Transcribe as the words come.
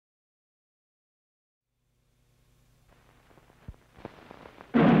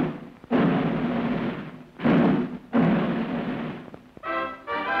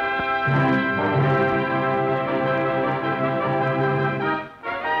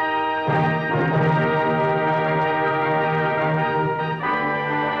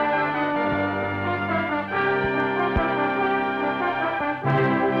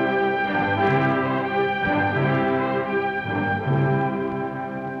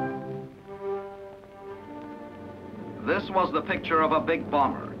This was the picture of a big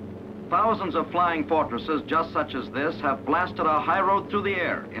bomber. Thousands of flying fortresses just such as this have blasted a high road through the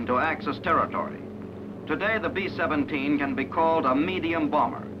air into Axis territory. Today, the B-17 can be called a medium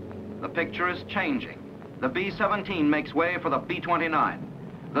bomber. The picture is changing. The B-17 makes way for the B-29,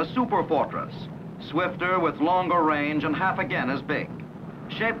 the super fortress, swifter with longer range and half again as big.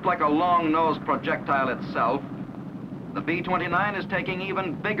 Shaped like a long-nosed projectile itself, the B-29 is taking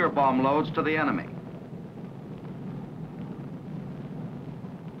even bigger bomb loads to the enemy.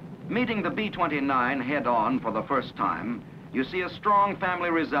 Meeting the B-29 head-on for the first time, you see a strong family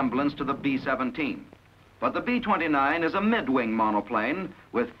resemblance to the B-17. But the B-29 is a mid-wing monoplane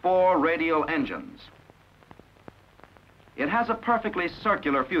with 4 radial engines. It has a perfectly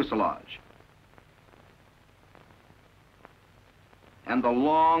circular fuselage. And the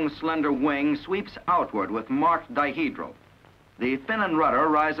long, slender wing sweeps outward with marked dihedral. The fin and rudder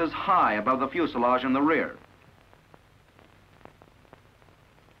rises high above the fuselage in the rear.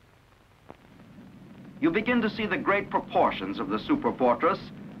 You begin to see the great proportions of the superfortress,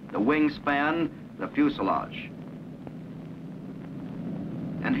 the wingspan, the fuselage.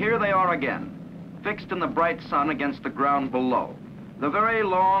 And here they are again, fixed in the bright sun against the ground below. The very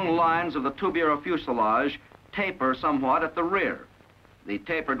long lines of the tubular fuselage taper somewhat at the rear. The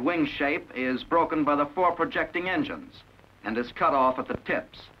tapered wing shape is broken by the 4 projecting engines and is cut off at the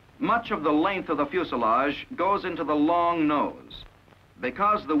tips. Much of the length of the fuselage goes into the long nose.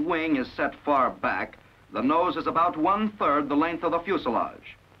 Because the wing is set far back, the nose is about 1/3 the length of the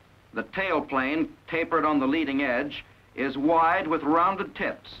fuselage. The tailplane, tapered on the leading edge, is wide with rounded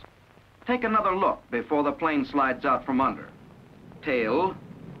tips. Take another look before the plane slides out from under. Tail,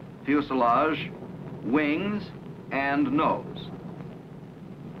 fuselage, wings, and nose.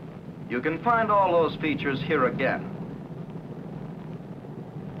 You can find all those features here again.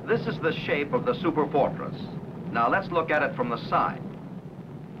 This is the shape of the superfortress. Now let's look at it from the side.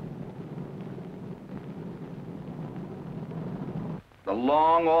 The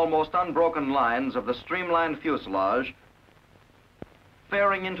long, almost unbroken lines of the streamlined fuselage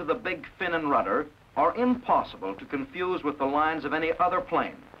faring into the big fin and rudder are impossible to confuse with the lines of any other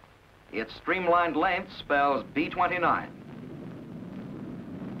plane. Its streamlined length spells B-29.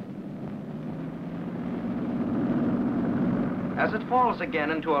 As it falls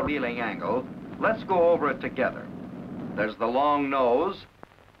again into a reeling angle, let's go over it together. There's the long nose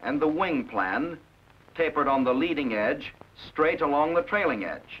and the wing plan, tapered on the leading edge, straight along the trailing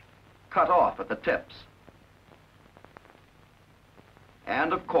edge, cut off at the tips.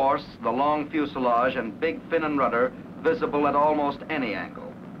 And of course, the long fuselage and big fin and rudder visible at almost any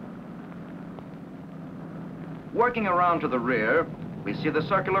angle. Working around to the rear, we see the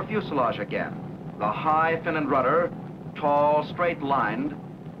circular fuselage again, the high fin and rudder, tall, straight-lined,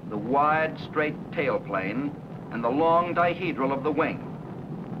 the wide, straight tailplane, and the long dihedral of the wing.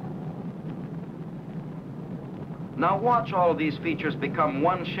 Now watch all of these features become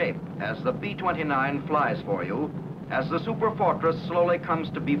one shape as the B-29 flies for you, as the superfortress slowly comes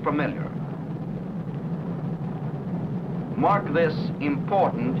to be familiar. Mark this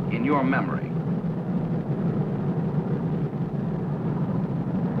important in your memory.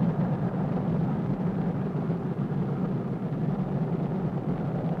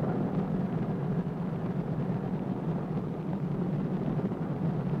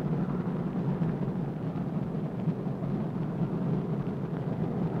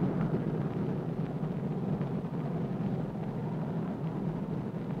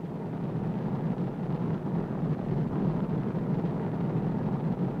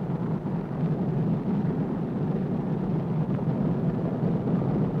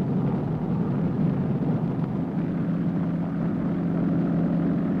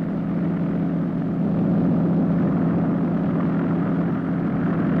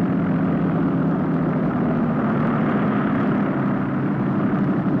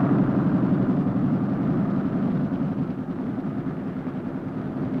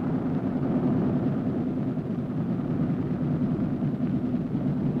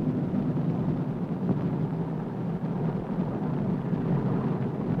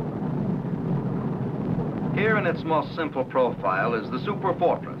 Here in its most simple profile is the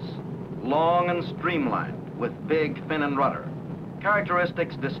superfortress, long and streamlined with big fin and rudder,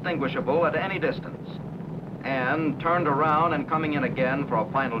 characteristics distinguishable at any distance, and turned around and coming in again for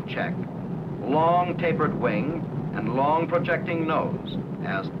a final check, long tapered wing and long projecting nose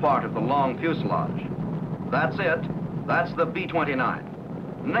as part of the long fuselage. That's it. That's the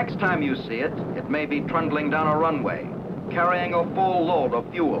B-29. Next time you see it, it may be trundling down a runway, carrying a full load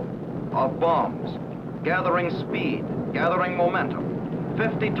of fuel, of bombs, gathering speed, gathering momentum,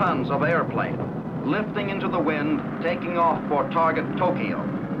 50 tons of airplane, lifting into the wind, taking off for target Tokyo.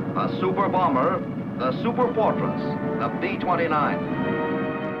 A super bomber, the super fortress, the B-29.